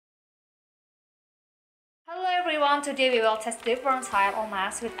everyone, today we will test different types of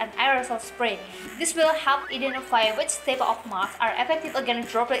masks with an aerosol spray. This will help identify which type of masks are effective against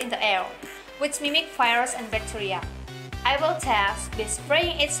droplets in the air, which mimic virus and bacteria. I will test by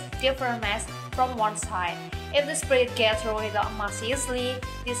spraying each different mask from one side. If the spray gets through the mask easily,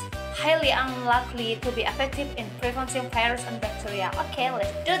 it is highly unlikely to be effective in preventing virus and bacteria. Okay,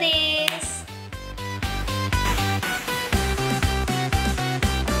 let's do this!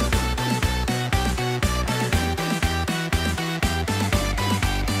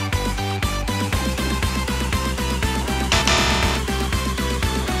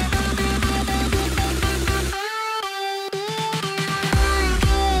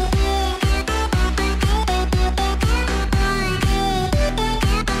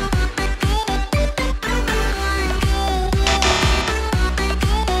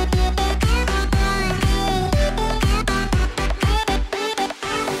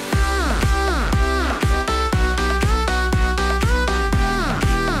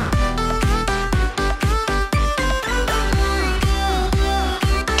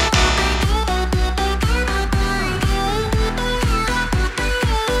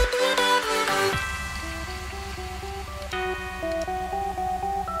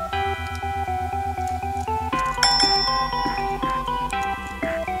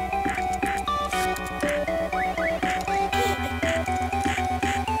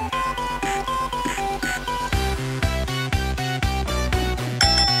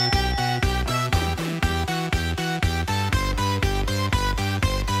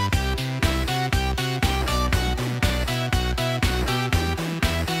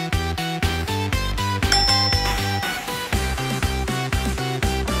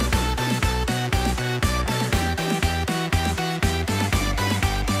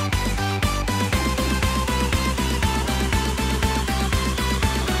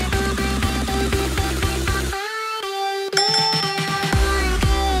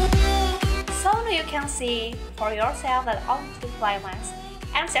 You can see for yourself that Untitled Mask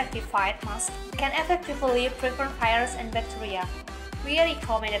and certified mask can effectively prevent virus and bacteria. We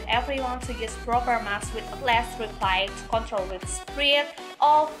recommend that everyone to use proper mask with less reply to control the spread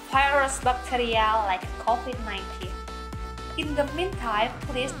of virus bacteria like COVID-19. In the meantime,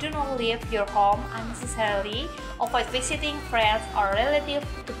 please do not leave your home unnecessarily. Avoid visiting friends or relatives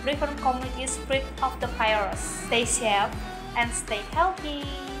to prevent community spread of the virus. Stay safe and stay healthy.